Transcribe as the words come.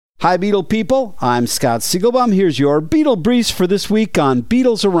Hi, Beatle people. I'm Scott Siegelbaum. Here's your Beatle Briefs for this week on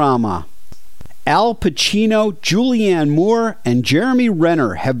Beatles-orama. Al Pacino, Julianne Moore, and Jeremy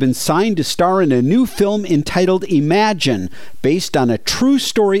Renner have been signed to star in a new film entitled Imagine, based on a true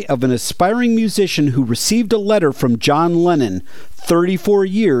story of an aspiring musician who received a letter from John Lennon 34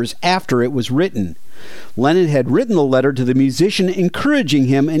 years after it was written. Lennon had written the letter to the musician encouraging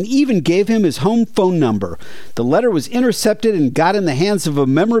him and even gave him his home phone number. The letter was intercepted and got in the hands of a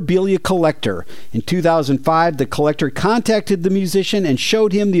memorabilia collector. In 2005, the collector contacted the musician and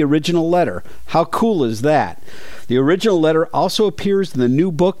showed him the original letter. How cool is that? The original letter also appears in the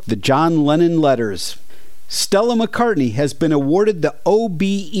new book, The John Lennon Letters. Stella McCartney has been awarded the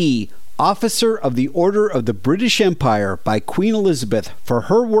OBE, Officer of the Order of the British Empire, by Queen Elizabeth for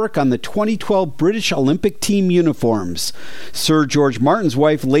her work on the 2012 British Olympic team uniforms. Sir George Martin's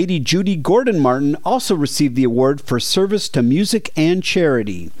wife, Lady Judy Gordon Martin, also received the award for service to music and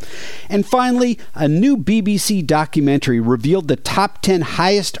charity. And finally, a new BBC documentary revealed the top 10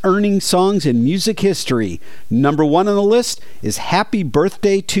 highest earning songs in music history. Number 1 on the list is Happy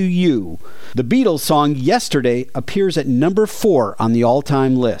Birthday to You. The Beatles song Yesterday appears at number 4 on the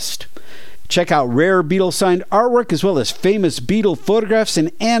all-time list. Check out rare Beatles-signed artwork as well as famous Beatle photographs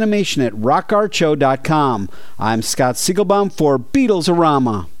and animation at rockartshow.com. I'm Scott Siegelbaum for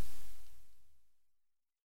Beatles-orama.